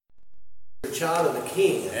a child of the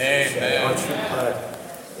King. Amen. Aren't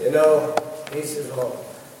you? You know, he says, well,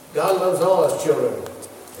 God loves all his children.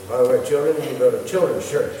 And by the way, children, you go to children's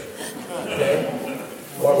church. Okay?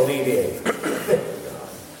 Or lead in.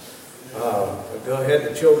 Go ahead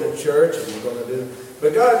to children's church and you're going to do.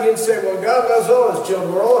 But God didn't say, well, God loves all his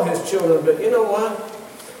children. We're all his children. But you know what?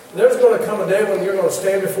 There's going to come a day when you're going to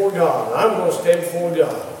stand before God. I'm going to stand before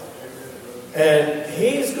God. And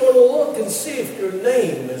he's going to look and see if your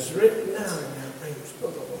name is written down in that name's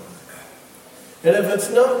book of life. And if it's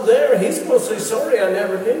not there, he's going to say, sorry, I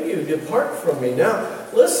never knew you. Depart from me. Now,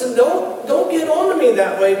 listen, don't get on to me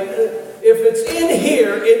that way. If it's in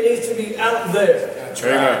here, it needs to be out there. That's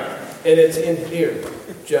right. And it's in here,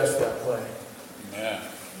 just that way. Yeah.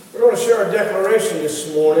 We're going to share a declaration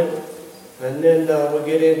this morning, and then we'll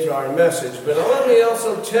get into our message. But let me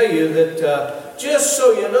also tell you that, just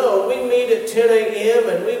so you know, we meet at 10 a.m.,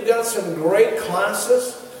 and we've got some great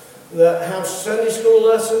classes that have Sunday school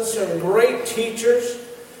lessons, some great teachers,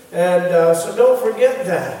 and so don't forget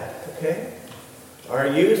that, okay? Our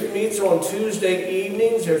youth meets on Tuesday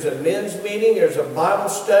evenings. There's a men's meeting. There's a Bible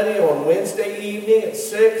study on Wednesday evening at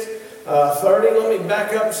 6:30. Let me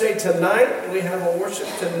back up and say tonight. We have a worship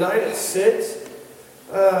tonight at 6.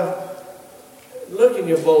 Look in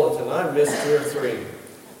your bulletin. I missed 2 or 3.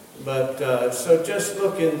 But so just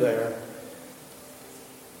look in there.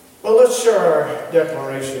 Well, let's share our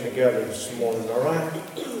declaration together this morning, all right?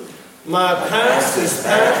 My past is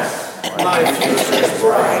past. My future is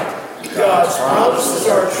bright. God's promises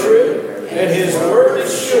are true, and his word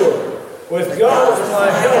is sure. With God as my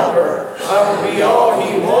helper, I will be all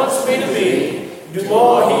he wants me to be, do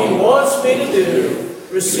all he wants me to do,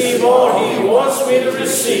 receive all he wants me to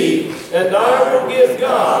receive, and I will give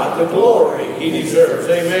God the glory he deserves.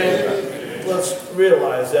 Amen. Let's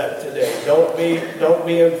realize that today. Don't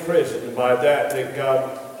be imprisoned by that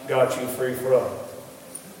God got you free from.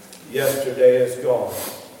 Yesterday is gone.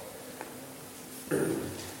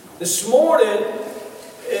 This morning,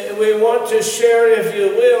 we want to share, if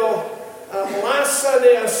you will, last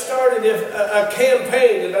Sunday I started a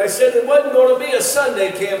campaign, and I said it wasn't going to be a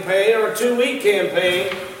Sunday campaign or a 2-week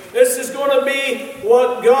campaign. This is going to be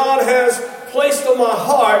what God has placed on my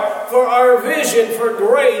heart for our vision for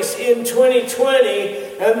grace in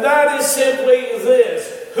 2020, and that is simply this: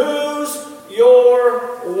 who's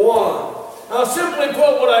your one? Now, simply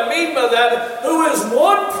put, what I mean by that, who is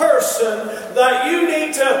one person that you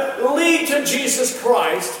need to lead to Jesus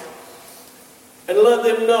Christ and let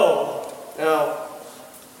them know. Now,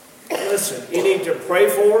 listen, you need to pray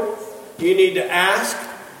for, you need to ask,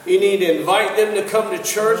 you need to invite them to come to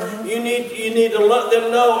church, you need to let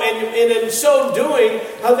them know, and in so doing,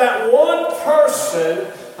 that one person,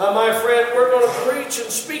 my friend, we're going to preach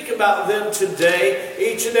and speak about them today,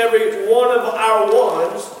 each and every one of our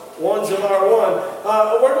ones of our one.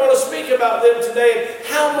 We're going to speak about them today and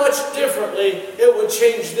how much differently it would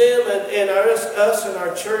change them and us and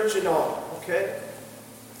our church and all. Okay?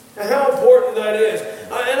 And how important that is.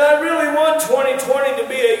 And I really want 2020 to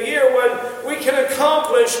be a year when we can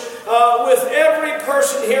accomplish with every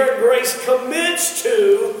person here at Grace commits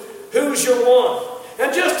to who's your one.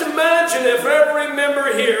 And just imagine if every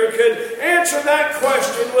member here could answer that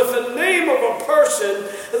question with the name of a person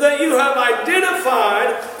that you have identified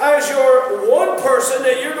as your one person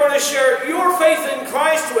that you're going to share your faith in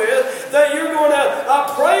Christ with, that you're going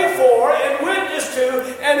to pray for and witness to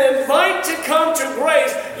and invite to come to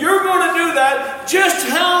grace. You're going to do that. Just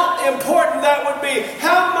how important that would be,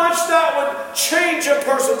 how much that would change a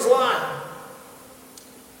person's life.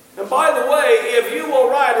 And by the way, if you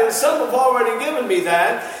will write, and some have already given me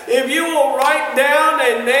that, if you will write down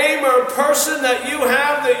a name or a person that you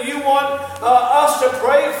have that you want us to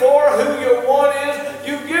pray for, who your one is,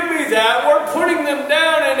 you give me that. We're putting them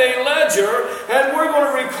down in a ledger, and we're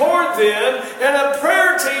going to record them, and a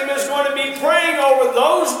prayer team is going to be praying over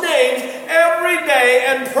those names every day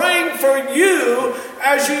and praying for you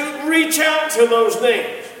as you reach out to those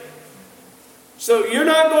names. So you're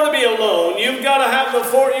not going to be alone. You've got to have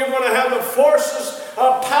you're going to have the forces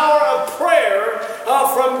of power of prayer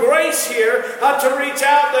from grace here to reach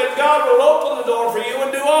out, that God will open the door for you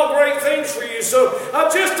and do all great things for you. So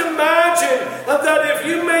just imagine that if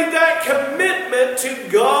you made that commitment to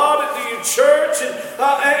God and to your church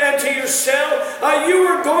and to yourself, you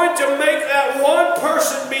were going to make that one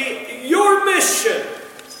person be your mission,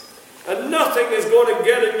 and nothing is going to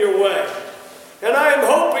get in your way. And I am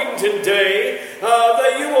hoping today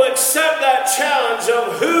that you will accept that challenge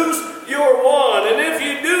of who's your one. And if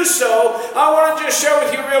you do so, I want to just share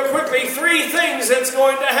with you real quickly 3 things that's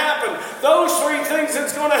going to happen. Those 3 things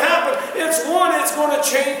that's going to happen. It's one, it's going to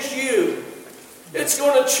change you. It's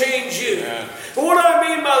going to change you. Yeah. What do I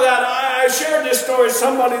mean by that? I shared this story with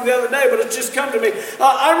somebody the other day, but it just come to me.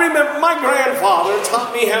 I remember my grandfather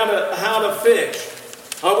taught me how to fish.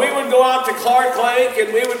 We would go out to Clark Lake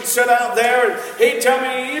and we would sit out there and he'd tell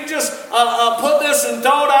me, you just put this and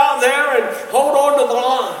throw it out there and hold on to the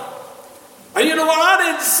line. And you know what? I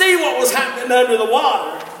didn't see what was happening under the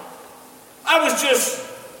water. I was just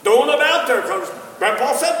throwing it out there because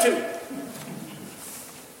Grandpa said to.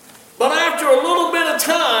 But after a little bit of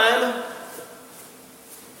time,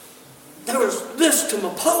 there was this to my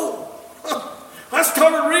pole. I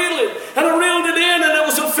started reeling, and I reeled it in, and it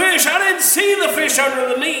was a fish. I didn't see the fish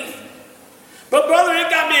underneath. But brother, it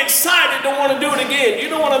got me excited to want to do it again. You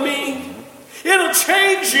know what I mean? It'll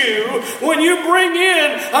change you when you bring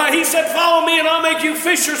in, he said, follow me and I'll make you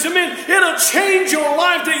fishers of men. It'll change your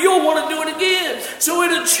life that you'll want to do it again. So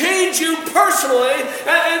it'll change you personally.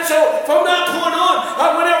 And so from that point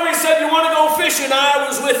on, whenever he said, you want to go fishing, I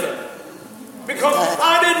was with him. Because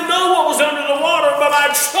I didn't know what was under the water, but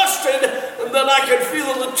I trusted that I could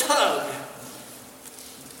feel the tug.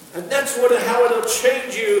 And that's how it'll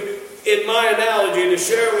change you in my analogy to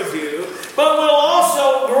share with you. But will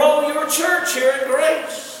also grow your church here at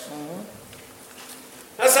Grace.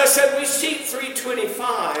 As I said, we seat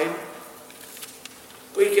 325.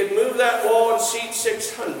 We can move that wall and seat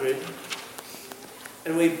 600.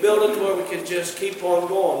 And we build it to where we can just keep on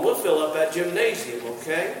going. We'll fill up that gymnasium,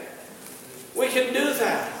 okay? We can do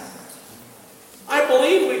that. I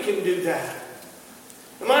believe we can do that.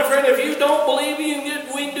 And my friend, if you don't believe we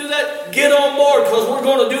can do that, get on board because we're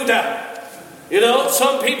going to do that. You know,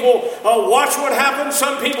 some people watch what happens.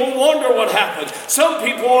 Some people wonder what happens. Some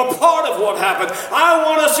people are part of what happens. I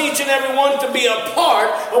want us each and every one to be a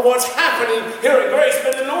part of what's happening here at Grace.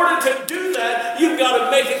 But in order to do that, you've got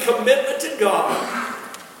to make a commitment to God.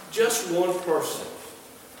 Just one person.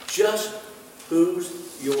 Just who's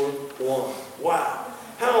your one. Wow.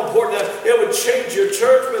 How important that it would change your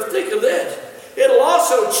church. But think of this. It'll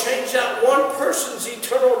also change that one person's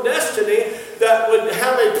eternal destiny that would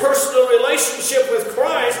have a personal relationship with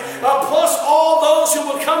Christ, plus all those who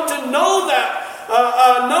will come to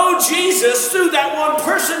know Jesus through that one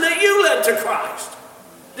person that you led to Christ.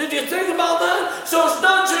 Did you think about that? So it's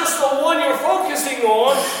not just the one you're focusing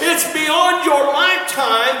on. It's beyond your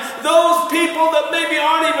lifetime. Those people that maybe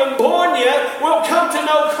aren't even born yet will come to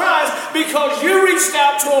know Christ because you reached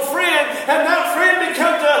out to a friend and that friend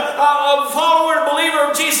becomes a follower and believer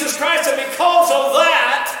of Jesus Christ. And because of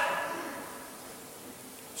that,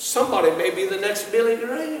 somebody may be the next Billy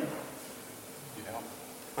Graham. Yeah.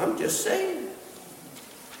 I'm just saying.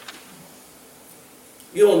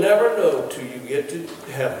 You'll never know till you get to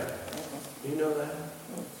heaven. You know that?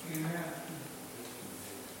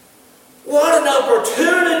 What an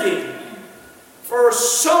opportunity for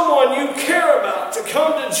someone you care about to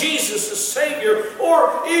come to Jesus as Savior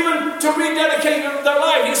or even to rededicate their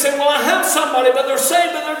life. You say, well, I have somebody, but they're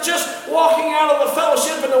saved, but they're just walking out of the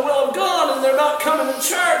fellowship and the will of God and they're not coming to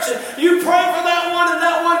church. And you pray for that one and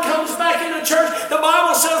that one comes back into church. The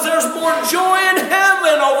Bible says there's more joy in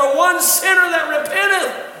heaven over one sinner that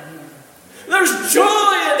repenteth. There's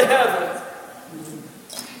joy in heaven.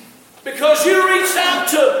 Because you reached out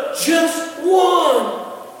to just one.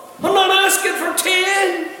 I'm not asking for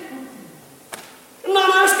 10. I'm not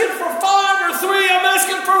asking for 5 or 3. I'm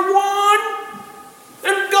asking for one.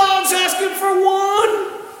 And God's asking for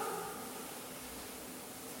one.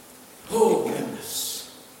 Oh,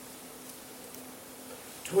 goodness.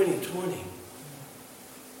 2020.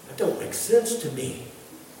 That don't make sense to me.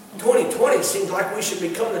 2020 seems like we should be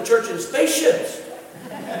coming to church in spaceships.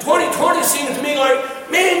 2020 seems to me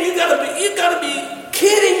like, man, you gotta be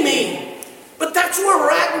kidding me. But that's where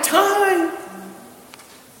we're at in time.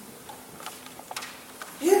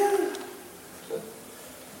 Yeah.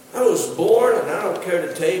 I was born, and I don't care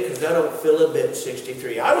to tell you because I don't feel a bit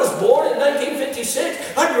 63. I was born in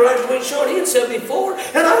 1956. I graduated shortly in 74.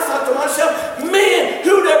 And I thought to myself, man,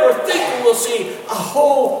 who'd ever think we'll see a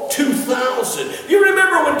whole 2000? You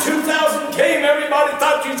remember when 2000 came, everybody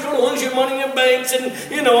thought you was going to lose your money in banks and,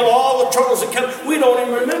 and all the troubles that come. We don't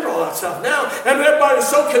even remember all that stuff now. And everybody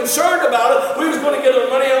was so concerned about it, we was going to get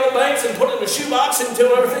our money out of the banks and put it in the shoebox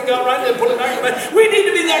until everything got right and then put it back in the bank. We need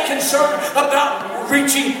to be that concerned about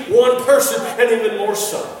reaching one person, and even more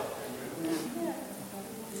so.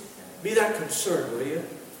 Be that concerned, will you?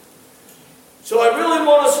 So I really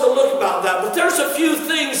want us to look about that. But there's a few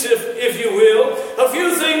things, if you will, a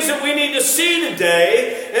few things that we need to see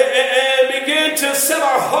today and begin to set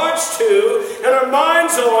our hearts to and our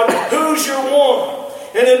minds on who's your one.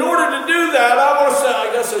 And in order to do that, I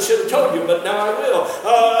guess I should have told you, but now I will.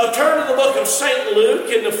 Turn to the book of St.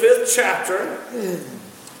 Luke in the 5th chapter.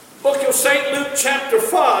 Book of St. Luke chapter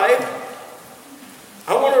 5.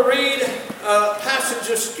 I want to read a passage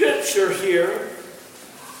of Scripture here.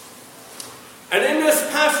 And in this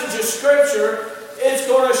passage of Scripture, it's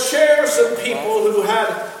going to share some people who had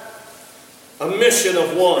a mission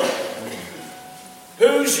of one.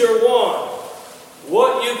 Who's your one?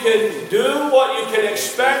 What you can do, what you can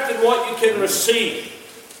expect, and what you can receive.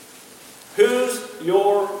 Who's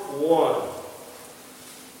your one?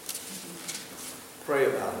 Pray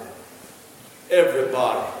about it.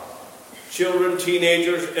 Everybody. Children,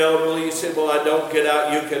 teenagers, elderly. You say, well, I don't get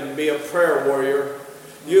out. You can be a prayer warrior.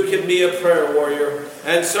 You can be a prayer warrior.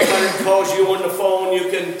 And somebody calls you on the phone, you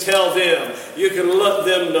can tell them. You can let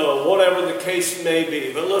them know, whatever the case may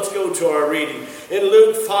be. But let's go to our reading. In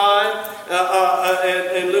Luke 5,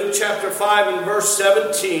 in Luke chapter 5 and verse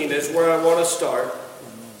 17 is where I want to start.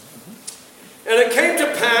 And it came to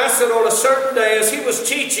pass that on a certain day, as he was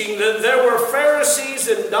teaching, that there were Pharisees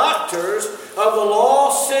and doctors of the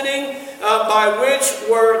law sitting, by which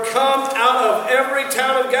were come out of every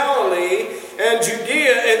town of Galilee, and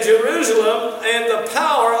Judea and Jerusalem, and the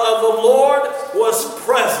power of the Lord was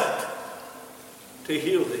present to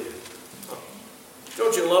heal them.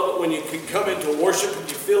 Don't you love it when you can come into worship and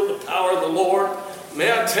you feel the power of the Lord?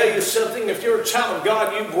 May I tell you something? If you're a child of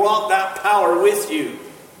God, you brought that power with you.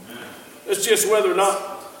 It's just whether or not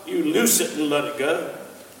you loose it and let it go.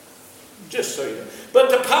 Just so you know.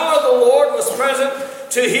 But the power of the Lord was present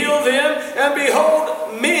to heal them. And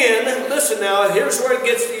behold, men, listen now, here's where it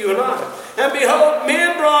gets to you and I. And behold,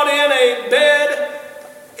 men brought in a bed,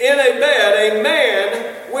 a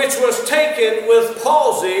man which was taken with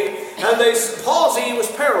palsy. And he was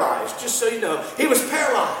paralyzed, just so you know. He was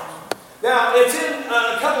paralyzed. Now, it's in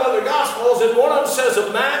a couple other Gospels, and one of them says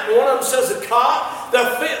a mat, and one of them says a cot.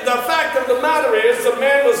 The fact of the matter is, the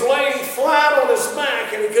man was laying flat on his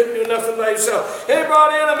back, and he couldn't do nothing by himself. He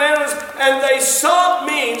brought in a man, and they sought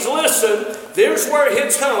means, listen, there's where it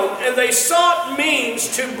hits home, and they sought means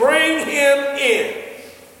to bring him in.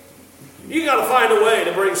 You got to find a way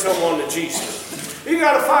to bring someone to Jesus. You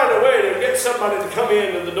got to find a way to get somebody to come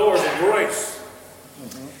into the doors of grace.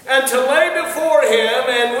 And to lay before him,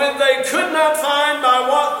 and when they could not find by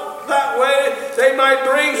what that way they might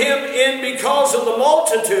bring him in because of the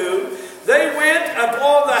multitude, they went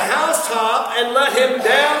upon the housetop and let him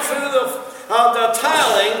down through the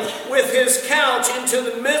tiling with his couch into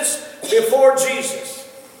the midst before Jesus.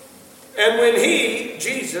 And when he,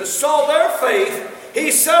 Jesus, saw their faith, he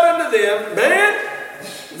said unto them, Man,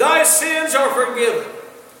 thy sins are forgiven.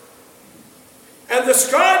 And the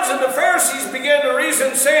scribes and the Pharisees began to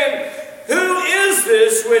reason, saying, Who is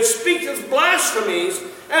this which speaketh blasphemies,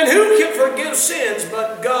 and who can forgive sins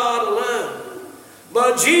but God alone?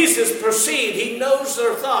 But Jesus perceived, he knows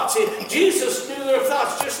their thoughts. Jesus knew their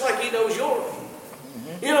thoughts just like he knows yours.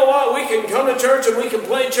 You know what? We can come to church and we can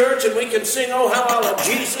play church and we can sing, Oh, how I love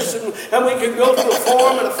Jesus, and we can go through a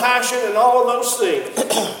form and a fashion and all of those things.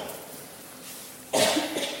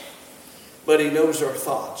 But he knows our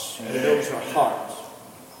thoughts. He knows our hearts.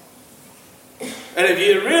 And if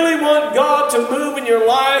you really want God to move in your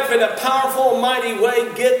life in a powerful, mighty way,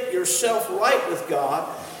 get yourself right with God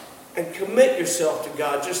and commit yourself to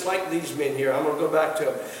God, just like these men here. I'm going to go back to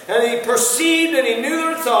them. And he perceived and he knew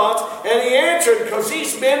their thoughts, and he answered, because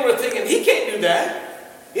these men were thinking, he can't do that.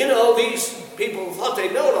 You know, these people thought they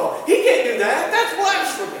know it all. He can't do that. That's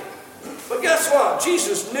blasphemy. But guess what?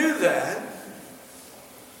 Jesus knew that.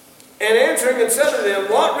 And answering and said to them,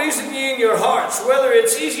 What reason ye in your hearts, whether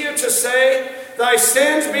it's easier to say, Thy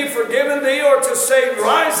sins be forgiven thee, or to say,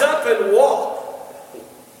 Rise up and walk?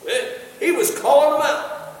 He was calling them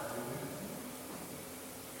out.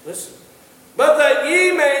 Listen. But that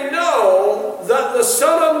ye may know that the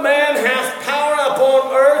Son of Man hath power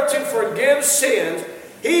upon earth to forgive sins,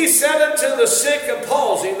 he said unto the sick of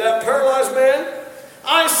palsy, that paralyzed man,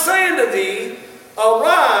 I say unto thee,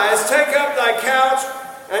 Arise, take up thy couch,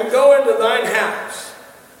 and go into thine house.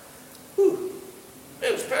 Whew.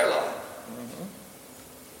 It was paralyzed.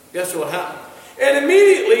 Guess what happened? And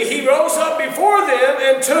immediately he rose up before them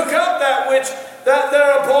and took up that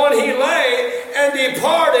thereupon he lay, and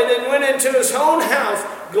departed and went into his own house,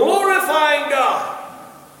 glorifying God.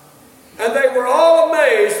 And they were all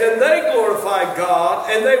amazed, and they glorified God,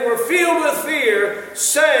 and they were filled with fear,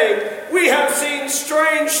 saying, We have seen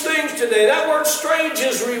strange things today. That word strange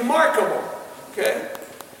is remarkable. Okay?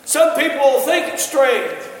 Some people think it's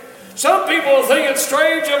strange. Some people think it's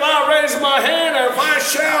strange if I raise my hand, or if I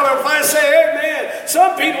shout, or if I say amen. Some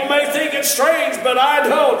some people may think it's strange, but I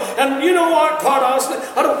don't. And you know what? Quite honestly,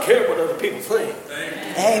 I don't care what other people think.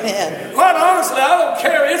 Amen. Quite honestly, I don't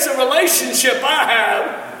care. It's a relationship I have.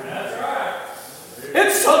 That's right.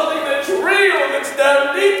 It's something that's real, that's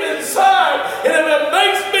down deep inside. And if it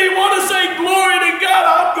makes me want to say glory to God,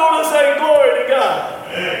 I'm going to say glory to God.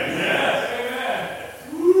 Amen.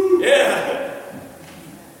 Yeah.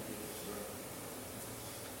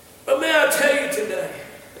 But may I tell you today,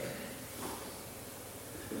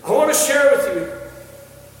 I want to share with you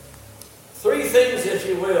 3 things, if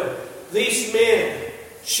you will. These men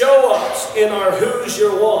show us in our Who's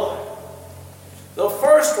Your One. The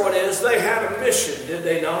first one is they had a mission, did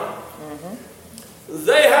they not? Mm-hmm.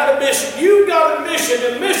 They had a mission. You got a mission.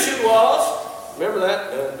 The mission was, remember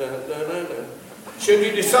that? Should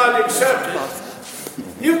you decide to accept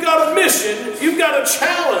it? You've got a mission. You've got a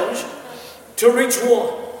challenge to reach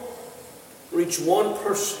one. Reach one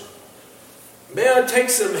person. May I take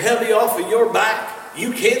some heavy off of your back?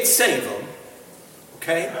 You can't save them.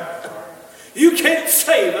 Okay? You can't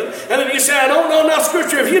save them. And if you say, I don't know enough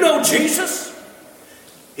scripture, if you know Jesus,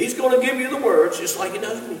 He's going to give you the words just like He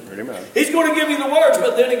does me. He's going to give you the words,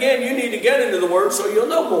 but then again, you need to get into the words so you'll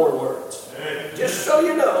know more words. Just so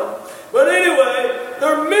you know. But anyway,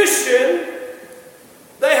 their mission,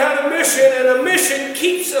 they had a mission, and a mission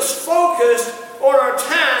keeps us focused on our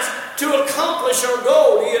task to accomplish our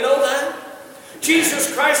goal. Do you know that?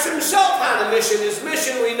 Jesus Christ Himself had a mission. His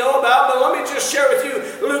mission we know about, but let me just share with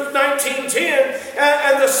you Luke 19:10.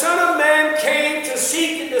 And the Son of Man came to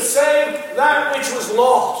seek and to save that which was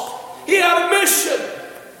lost. He had a mission.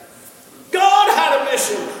 God had a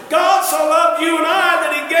mission. God so loved you and I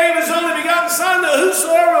that He gave His only begotten Son, that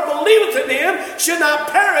whosoever believeth in Him should not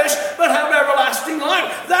perish but have everlasting life.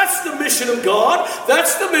 That's the mission of God.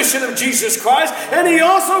 That's the mission of Jesus Christ. And He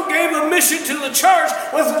also gave a mission to the church,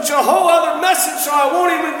 with which a whole other message, so I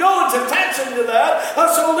won't even go into attach into that.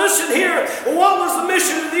 So listen here. What was the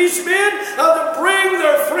mission of these men? To bring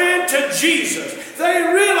their friend to Jesus. They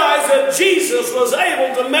realized that Jesus was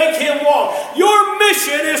able to make him walk. Your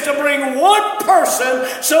mission is to bring one person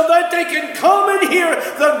so that they can come and hear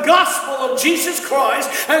the gospel of Jesus Christ.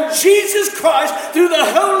 And Jesus Christ, through the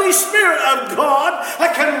Holy Spirit of God,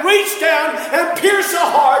 can reach down and pierce a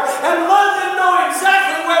heart and let them know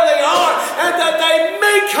exactly where they are, and that they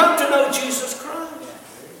may come to know Jesus Christ.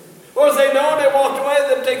 Or if they know and they walked away,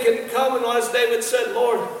 that they can come, and as David said,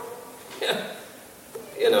 Lord,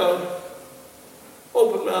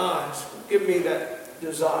 open my eyes. Give me that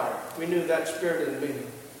desire. Renew that spirit in me.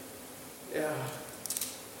 Yeah.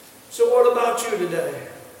 So what about you today?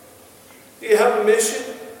 Do you have a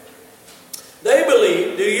mission? They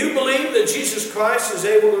believe. Do you believe that Jesus Christ is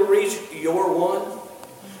able to reach your one?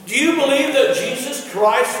 Do you believe that Jesus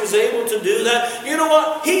Christ is able to do that? You know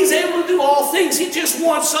what? He's able to do all things. He just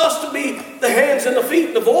wants us to be the hands and the feet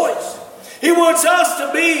and the voice. He wants us to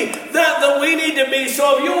be that we need to be.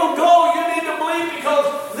 So if you will go, you need to believe,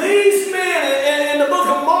 because these men, in the book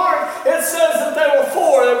of Mark, it says that they were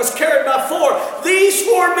 4. It was carried by 4. These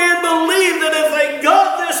 4 men believed that if they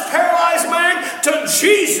got this paralyzed man to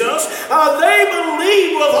Jesus, they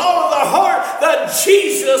believed with all of their heart that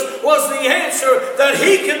Jesus was the answer, that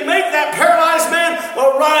He could make that paralyzed man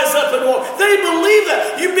rise up and walk. They believe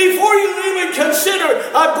that. Before you even consider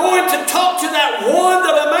going to talk to that one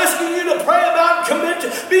that I'm asking you to pray about, commit to,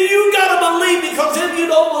 but you got to believe, because if you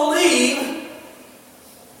don't believe,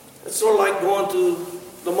 it's sort of like going through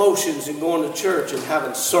the motions and going to church and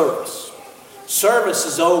having service. Service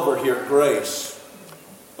is over here at Grace.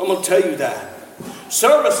 I'm going to tell you that.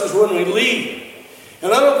 Service is when we leave.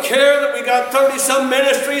 And I don't care that we got 30-some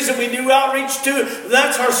ministries that we do outreach to.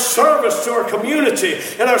 That's our service to our community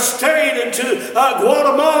and our state and to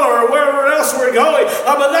Guatemala or wherever else we're going.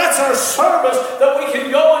 But that's our service, that we can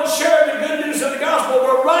go and share the good news of the gospel.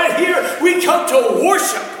 But right here, we come to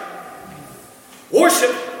worship.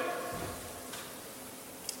 Worship.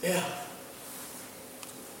 Yeah.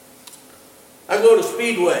 I go to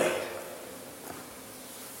Speedway.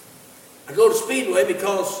 I go to Speedway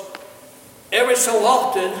because every so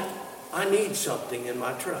often, I need something in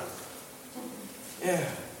my truck. Yeah.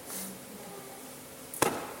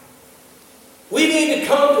 We need to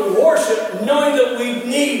come to worship knowing that we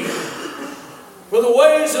need it. For the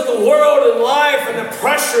ways of the world and life and the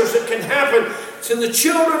pressures that can happen to the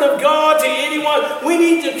children of God, to anyone, we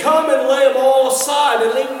need to come and lay them all aside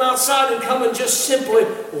and leave them outside and come and just simply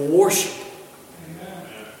worship. Amen.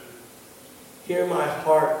 Hear my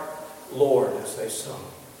heart, Lord, as they sung.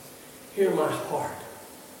 Hear my heart.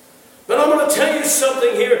 But I'm going to tell you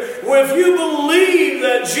something here. If you believe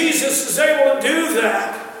that Jesus is able to do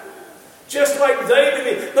that, just like they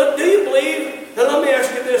believe, but do you believe And let me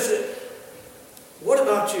ask you this. What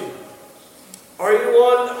about you? Are you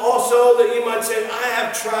one also that you might say, I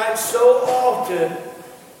have tried so often,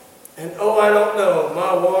 and I don't know,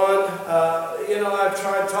 my one, I've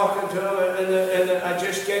tried talking to him, and I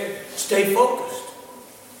just can't stay focused.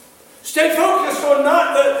 Stay focused on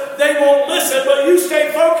not that they won't listen, but you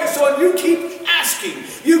stay focused on you keep asking,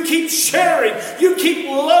 you keep sharing, you keep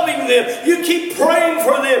loving them, you keep praying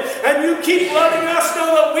for them, and you keep letting us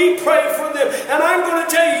know that we pray for them. And I'm going to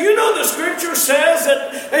tell you, the Scripture says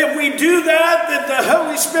that if we do that the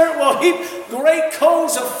Holy Spirit will heap great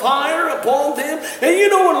coals of fire upon them. And you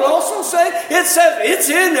know what it also says? It says, it's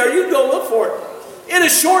in there, you go look for it. In a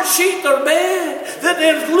short sheet, they're mad, that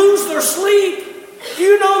they lose their sleep.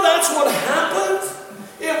 You know that's what happens?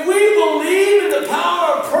 If we believe in the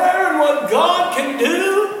power of prayer and what God can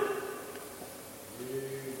do,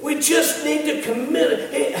 we just need to commit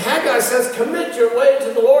it. Haggai says, commit your way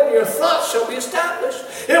to the Lord and your thoughts shall be established.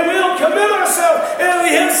 And we'll commit ourselves and we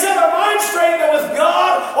have set our mind straight that with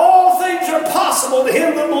God, all things are possible to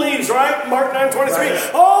him that believes, right? Mark 9:23.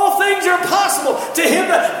 Right. All things are possible to him.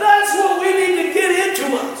 That's what we need to get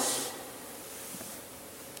into us.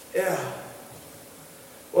 Yeah.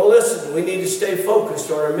 Well, listen, we need to stay focused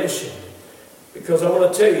on our mission. Because I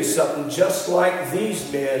want to tell you something, just like these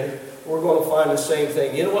men, we're going to find the same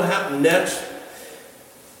thing. You know what happened next?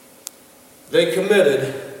 They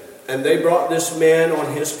committed, and they brought this man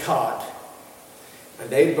on his cot. And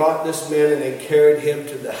they brought this man and they carried him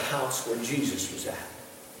to the house where Jesus was at.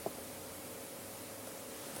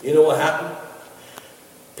 You know what happened?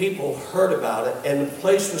 People heard about it, and the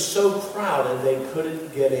place was so crowded they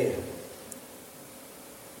couldn't get in.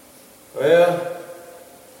 Well,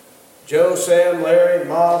 Joe, Sam, Larry,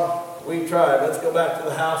 Bob, we tried. Let's go back to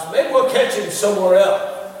the house. Maybe we'll catch him somewhere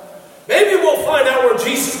else. Maybe we'll find out where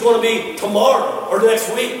Jesus is going to be tomorrow or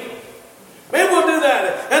next week. Maybe we'll do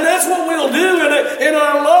that. And that's what we'll do in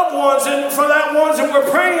our loved ones and for that ones that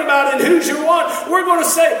we're praying about and who's your one. We're going to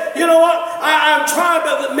say, you know what? I'm trying,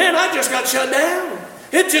 but man, I just got shut down.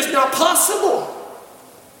 It's just not possible.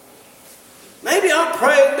 Maybe I'm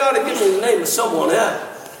praying God to give me the name of someone else.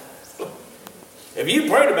 If you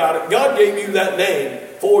prayed about it, God gave you that name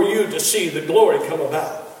for you to see the glory come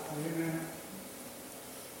about.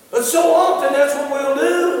 But so often that's what we'll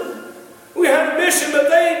do. We had a mission, but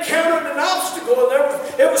they encountered an obstacle,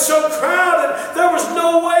 and it was so crowded, there was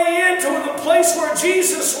no way into the place where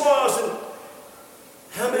Jesus was. And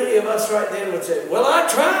how many of us right then would say, well, I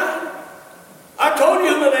tried. I told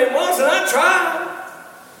you who the name was, and I tried.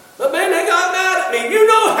 But man, they got mad at me. You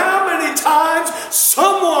know how many times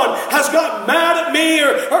someone has got mad at me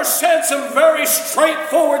or said some very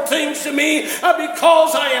straightforward things to me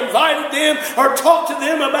because I invited them or talked to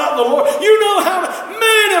them about the Lord. You know how,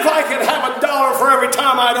 man, if I could have $1 for every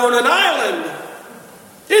time I'd own an island,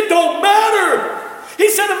 it don't matter.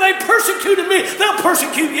 He said if they persecuted me, they'll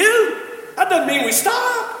persecute you. That doesn't mean we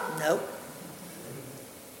stop. No.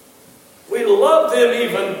 We love them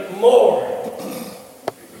even more.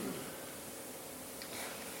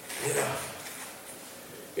 Yeah.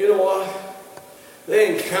 You know what?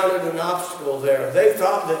 They encountered an obstacle there. They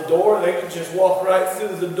thought the door, they could just walk right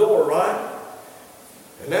through the door, right?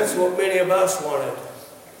 And that's what many of us wanted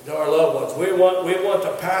to our loved ones. We want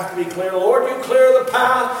the path to be clear. Lord, you clear the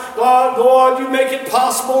path. God, you make it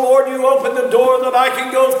possible. Lord, you open the door that I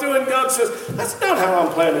can go through. And God says, that's not how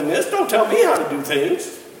I'm planning this. Don't tell me how to do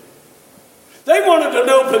things. They wanted an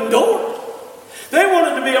open door. They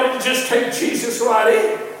wanted to be able to just take Jesus right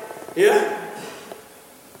in. Yeah?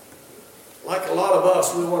 Like a lot of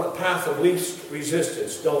us, we want a path of least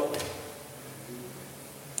resistance, don't we?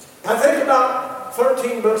 I think about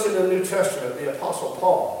 13 books in the New Testament the Apostle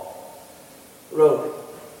Paul wrote.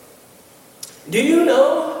 Do you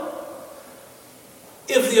know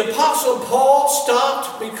if the Apostle Paul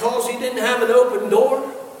stopped because he didn't have an open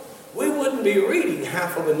door, we wouldn't be reading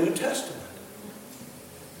half of the New Testament.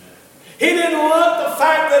 He didn't let the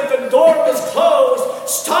fact that the door was closed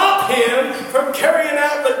stop him from carrying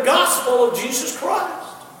out the gospel of Jesus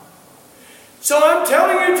Christ. So I'm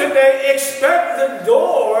telling you today, expect the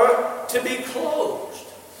door to be closed.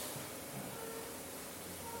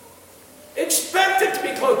 Expect it to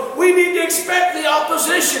be closed. We need to expect the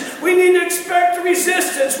opposition. We need to expect the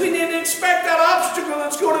resistance. We need to expect that obstacle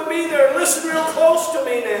that's going to be there. Listen real close to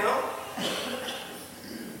me now.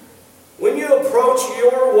 When you approach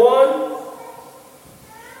your one,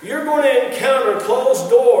 you're going to encounter closed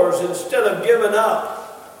doors instead of giving up.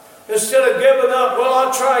 Instead of giving up, well,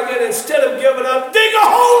 I'll try again. Instead of giving up, dig a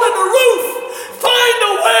hole in the roof. Find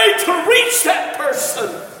a way to reach that person.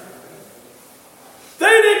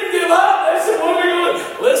 They didn't give up. They said, what are we going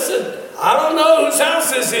to do? Listen, I don't know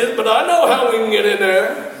this is, but I know how we can get in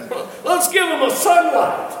there. Let's give them a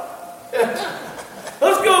sunlight.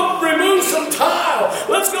 Let's go remove some tile.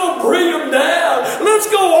 Let's go bring them down. Let's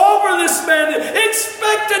go over this man.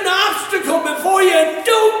 Expect an obstacle before you, and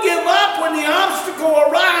don't give up when the obstacle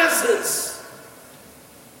arises.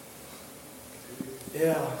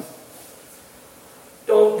 Yeah.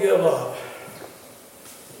 Don't give up.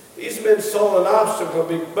 These men saw an obstacle,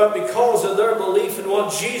 but because of their belief in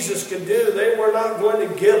what Jesus could do, they were not going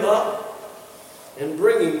to give up in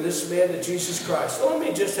bringing this man to Jesus Christ. So let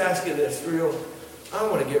me just ask you this I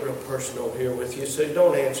want to get real personal here with you, so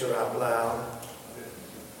don't answer out loud.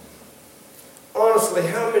 Honestly,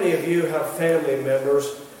 how many of you have family members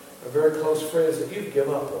or very close friends that you give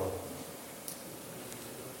up on?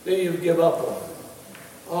 That you give up on?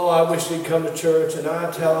 Oh, I wish they'd come to church, and I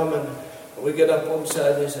tell them, and we get up on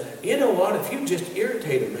Saturday and say, you know what, if you just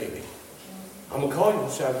irritate them maybe, I'm going to call you on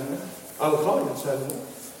Saturday night. I'm going to call you on Saturday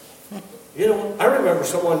night. You know, I remember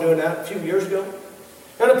someone doing that a few years ago.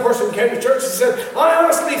 And a person came to church and said, I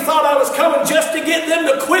honestly thought I was coming just to get them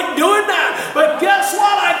to quit doing that. But guess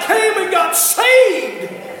what? I came and got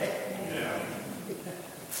saved.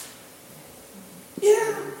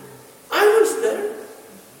 Yeah, I was there.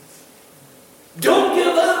 Don't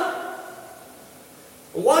give up.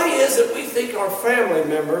 Why is it we think our family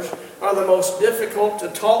members are the most difficult to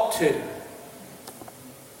talk to?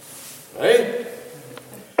 Right?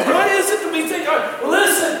 Why is it that we think,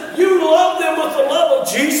 listen, you love them with the love of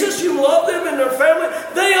Jesus, you love them and their family,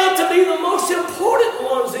 they ought to be the most important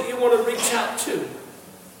ones that you want to reach out to.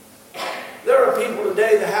 There are people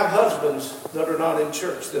today that have husbands that are not in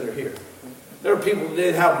church that are here. There are people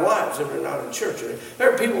today that have wives that are not in church.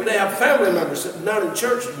 There are people today that have family members that are not in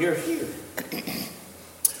church and you're here.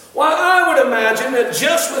 Why, I would imagine that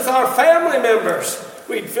just with our family members,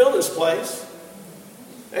 we'd fill this place.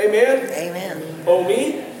 Amen? Amen. Oh,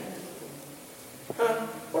 me?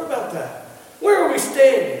 What about that? Where are we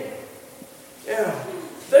standing? Yeah.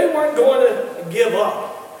 They weren't going to give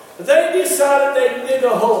up. They decided they'd dig a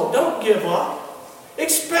hole. Don't give up.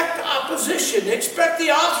 Expect opposition. Expect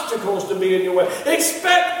the obstacles to be in your way.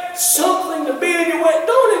 Expect something to be in your way.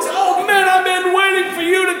 Oh man, I've been waiting for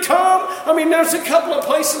you to come. I mean, there's a couple of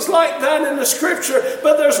places like that in the scripture,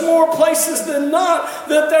 but there's more places than not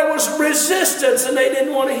that there was resistance and they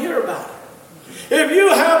didn't want to hear about it. If you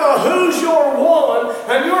have a who's your one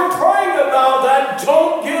and you're praying about that,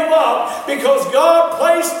 don't give up, because God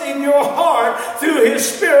placed in your heart through His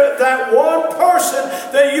Spirit that one person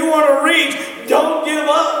that you want to reach. Don't give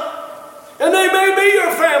up. And they may be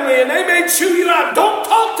your family and they may chew you out. Don't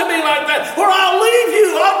talk to me like that or I'll leave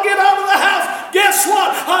you. I'll get out of the house. Guess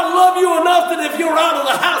what? I love you enough that if you're out of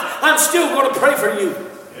the house, I'm still going to pray for you.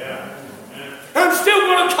 Yeah. I'm still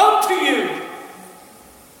going to come to you.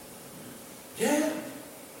 Yeah.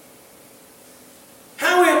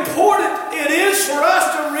 How important it is for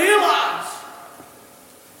us to realize.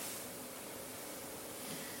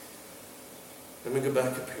 Let me go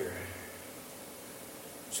back up here.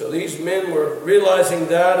 So these men were realizing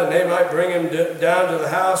that, and they might bring him down to the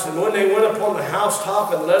house. And when they went up on the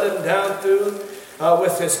housetop and let him down through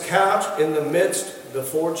with his couch in the midst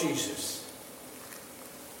before Jesus,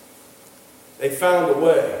 they found a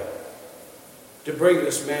way to bring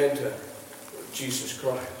this man to Jesus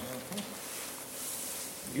Christ.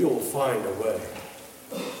 You will find a way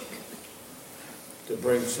to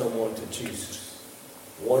bring someone to Jesus.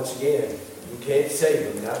 Once again, you can't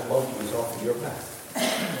save him. That monkey is off of your back.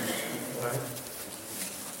 Right?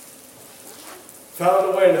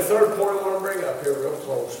 Found a way. And the third point I want to bring up here real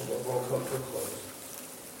close, and we're going to come to a close.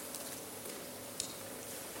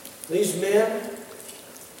 These men,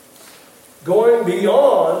 going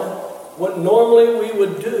beyond what normally we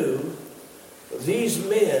would do, these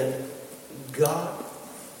men got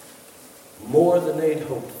more than they'd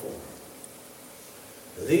hoped for.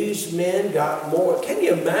 These men got more. Can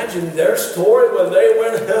you imagine their story when they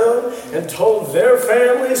went home and told their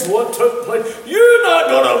families what took place? You're not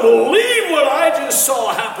going to believe what I just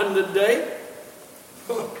saw happen today.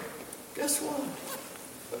 Guess what?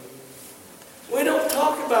 We don't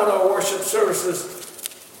talk about our worship services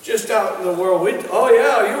just out in the world. Oh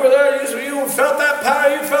yeah, you were there. You felt that power.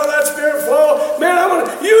 You felt that spirit flow. Man,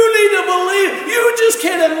 you need to believe. You just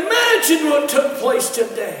can't imagine what took place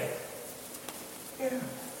today. Yeah.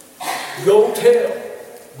 Go tell.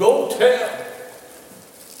 Go tell.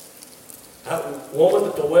 That woman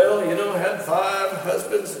at the well, had 5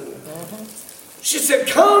 husbands. And she said,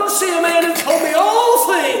 come see a man who told me all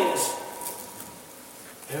things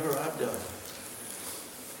ever I've done.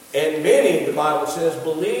 And many, the Bible says,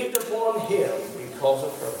 believed upon him because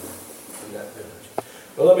of her in that village.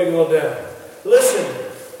 But let me go down. Listen,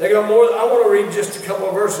 They got more. I want to read just a couple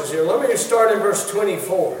of verses here. Let me start in verse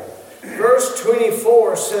 24. Verse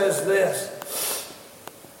 24 says this.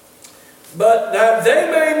 But that they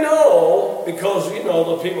may know, because you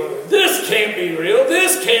know the people, this can't be real,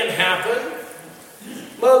 this can't happen.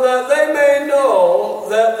 But that they may know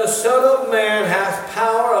that the Son of Man hath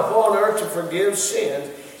power upon earth to forgive sins.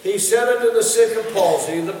 He said unto the sick of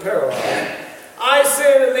palsy, the paralyzed, I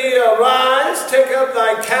say to thee, arise, take up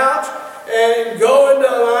thy couch, and go into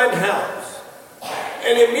thine house.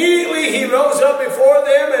 And immediately he rose up before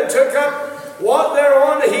them, and took up what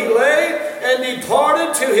thereon he lay, and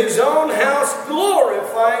departed to his own house,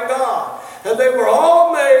 glorifying God. And they were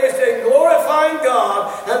all amazed and glorifying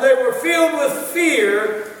God, and they were filled with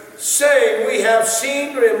fear, saying, we have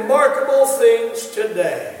seen remarkable things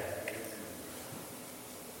today.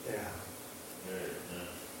 Yeah.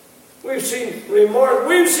 We've seen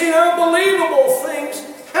unbelievable things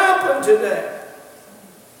happen today.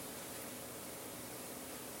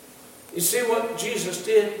 You see what Jesus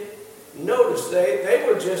did? Notice they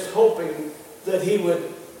were just hoping that he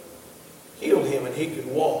would heal him and he could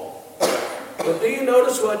walk. But do you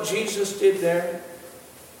notice what Jesus did there?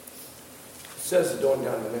 It says it going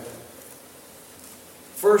down the next.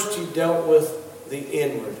 First he dealt with the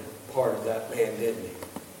inward part of that man, didn't he?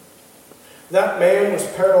 That man was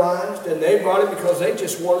paralyzed, and they brought him because they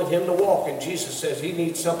just wanted him to walk. And Jesus says he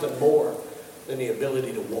needs something more than the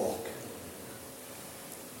ability to walk.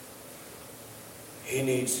 He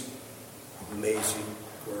needs amazing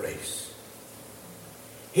grace.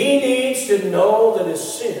 He needs to know that his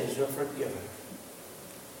sins are forgiven.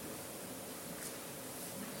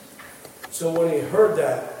 So when he heard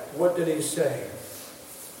that, what did he say?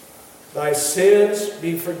 Thy sins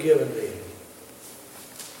be forgiven thee.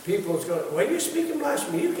 People was going, well, you're speaking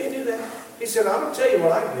blasphemy. You can't do that. He said, I'm going to tell you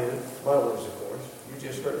what I do. My words, of course. You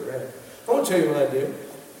just heard it read. I want to tell you what I do.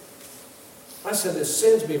 I said, the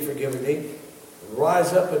sins be forgiven thee.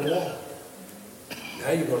 Rise up and walk.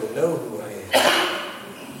 Now you're going to know who I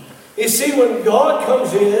am. You see, when God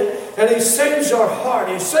comes in and he saves our heart,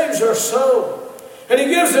 he saves our soul, and he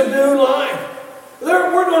gives a new life,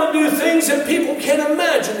 we're going to do things that people can't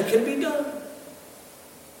imagine that can be done.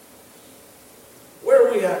 Where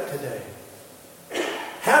are we at today?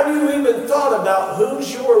 Have you even thought about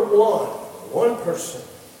who's your one person?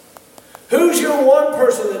 Who's your one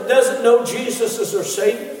person that doesn't know Jesus as their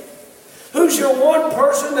Savior? Who's your one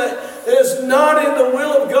person that is not in the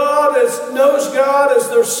will of God, knows God as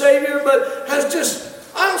their Savior, but has just,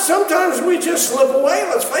 sometimes we just slip away,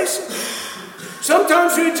 let's face it.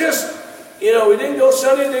 Sometimes we just, we didn't go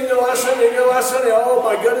Sunday, didn't go last Sunday, oh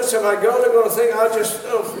my goodness, if I go, they're going to think,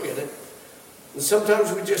 forget it. And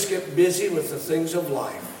sometimes we just get busy with the things of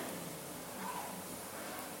life.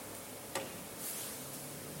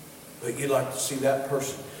 But you'd like to see that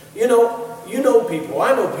person. You know people,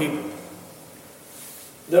 I know people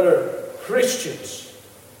that are Christians,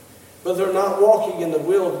 but they're not walking in the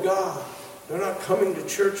will of God. They're not coming to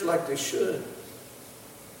church like they should.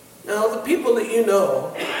 Now, the people that you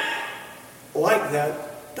know like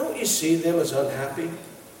that, don't you see them as unhappy?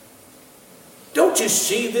 Don't you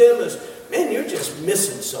see them as, man, you're just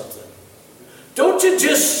missing something. Don't you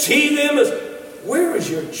just see them as, where is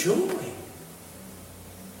your joy?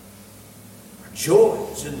 Our joy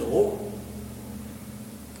is in the Lord.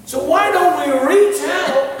 So why don't we reach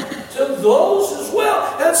out to those as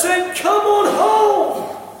well and say, come on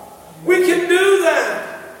home. We can do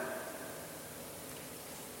that.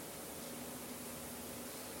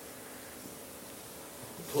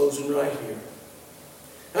 Closing right here.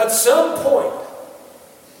 At some point,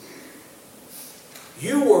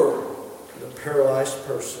 you were the paralyzed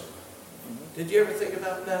person. Did you ever think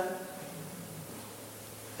about that?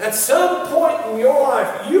 At some point in your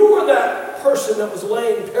life, you were that person that was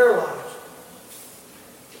laying paralyzed.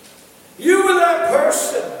 You were that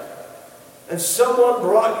person, and someone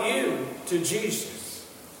brought you to Jesus.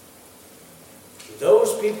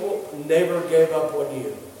 Those people never gave up on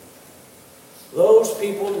you. Those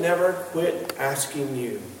people never quit asking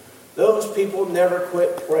you. Those people never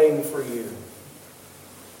quit praying for you.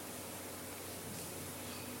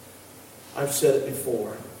 I've said it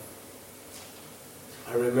before.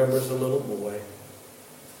 I remember as a little boy,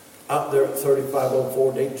 out there at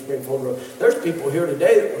 3504 Dayton Springfield Road. There's people here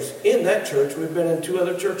today that was in that church. We've been in 2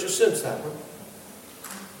 other churches since that one.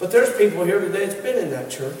 But there's people here today that's been in that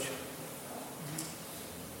church.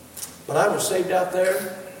 But I was saved out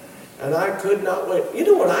there, and I could not wait. You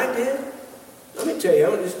know what I did? Let me tell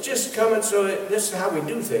you, it's just coming, so this is how we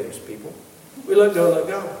do things, people. We let go and let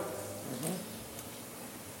go.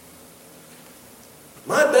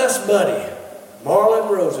 My best buddy, Marlon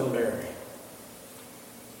Rosenberry,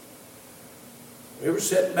 We were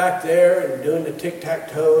sitting back there and doing the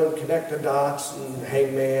tic-tac-toe and connect the dots and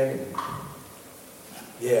hangman. And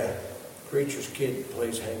yeah, preacher's kid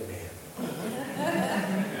plays hangman.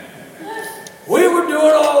 We were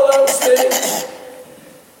doing all of those things.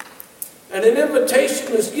 And an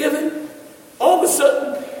invitation was given. All of a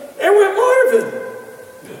sudden, there went Marvin.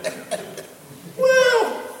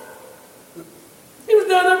 Well, he was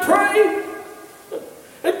down there praying.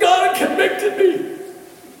 And God had convicted me.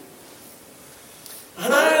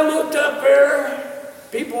 And I looked up there.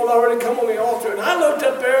 People had already come on the altar. And I looked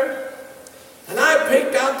up there. And I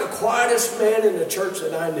picked out the quietest man in the church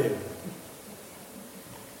that I knew.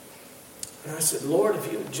 And I said, Lord,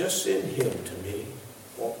 if you would just send him to me,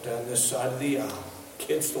 walk down this side of the aisle,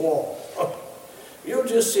 against the wall. You'll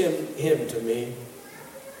just send him to me,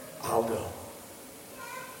 I'll go.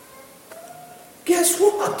 Guess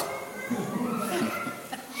what?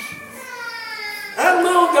 That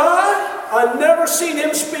little guy, I've never seen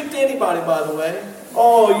him speak to anybody, by the way.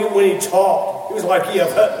 When he talked, he was like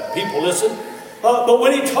E.F. People listen. But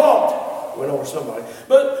when he talked, went over somebody.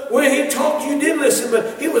 But when he talked, you did listen,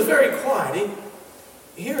 but he was very quiet.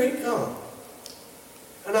 Here he come.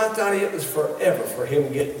 And I thought it was forever for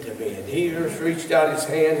him getting to me. And he just reached out his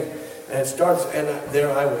hand and starts, and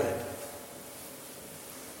there I went.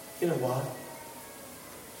 You know what?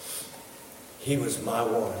 He was my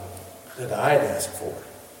one that I had asked for.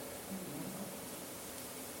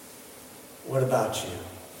 What about you?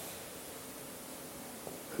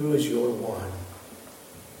 Who is your one?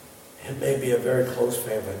 It may be a very close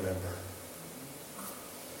family member.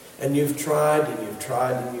 And you've tried and you've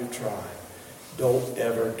tried and you've tried. Don't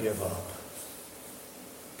ever give up.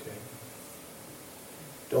 Okay?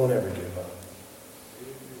 Don't ever give up.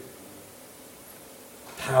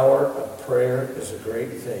 Power of prayer is a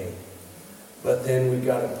great thing. But then we've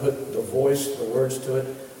got to put the voice, the words to it.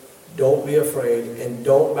 Don't be afraid and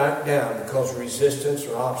don't back down because resistance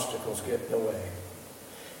or obstacles get in the way.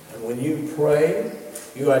 And when you pray,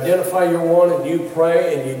 you identify your one and you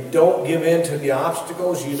pray and you don't give in to the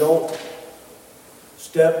obstacles. You don't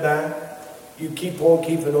step back. You keep on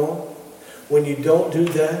keeping on. When you don't do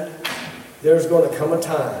that, there's going to come a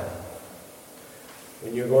time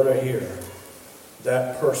when you're going to hear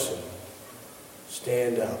that person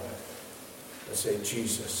stand up and say,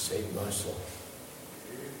 Jesus, save my soul.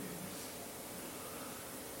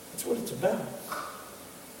 That's what it's about.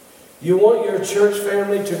 You want your church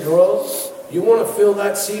family to grow? You want to fill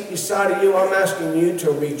that seat beside of you? I'm asking you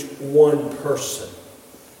to reach one person.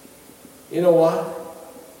 You know what?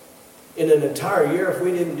 In an entire year, if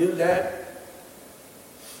we didn't do that,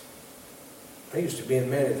 I used to be in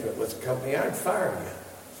management with a company, I'd fire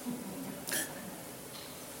you.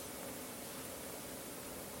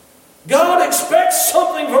 God expects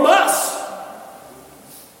something from us.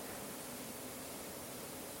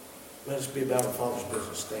 Let us be about our Father's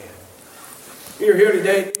business. Stand. You're here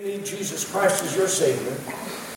today, you need Jesus Christ as your Savior.